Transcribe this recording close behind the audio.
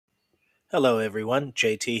Hello, everyone.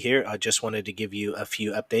 JT here. I just wanted to give you a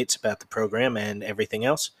few updates about the program and everything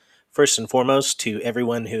else. First and foremost, to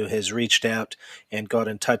everyone who has reached out and got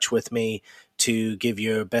in touch with me to give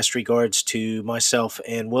your best regards to myself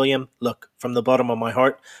and William. Look, from the bottom of my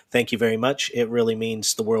heart, thank you very much. It really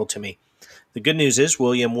means the world to me. The good news is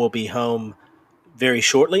William will be home very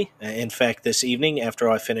shortly. In fact, this evening, after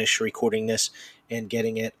I finish recording this and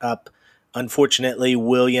getting it up. Unfortunately,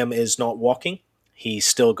 William is not walking. He's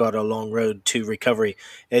still got a long road to recovery,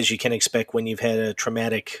 as you can expect when you've had a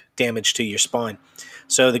traumatic damage to your spine.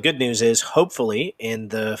 So, the good news is, hopefully, in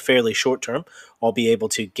the fairly short term, I'll be able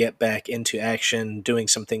to get back into action doing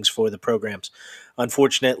some things for the programs.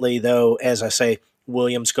 Unfortunately, though, as I say,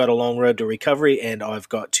 William's got a long road to recovery, and I've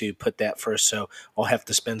got to put that first. So I'll have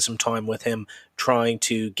to spend some time with him trying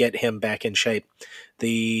to get him back in shape.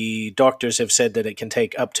 The doctors have said that it can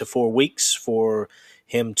take up to 4 weeks for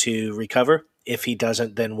him to recover. If he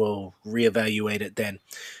doesn't, then we'll reevaluate it then.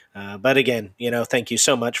 But again, thank you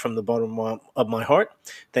so much from the bottom of my heart.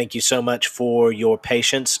 Thank you so much for your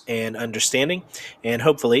patience and understanding. And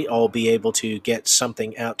hopefully, I'll be able to get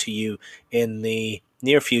something out to you in the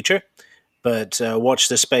near future. But watch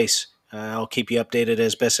the space. I'll keep you updated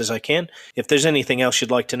as best as I can. If there's anything else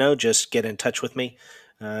you'd like to know, just get in touch with me.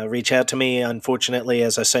 Reach out to me. Unfortunately,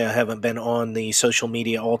 as I say, I haven't been on the social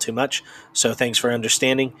media all too much, so thanks for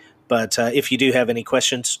understanding. But if you do have any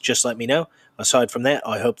questions, just let me know. Aside from that,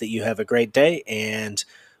 I hope that you have a great day and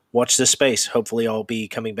watch this space. Hopefully, I'll be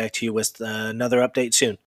coming back to you with another update soon.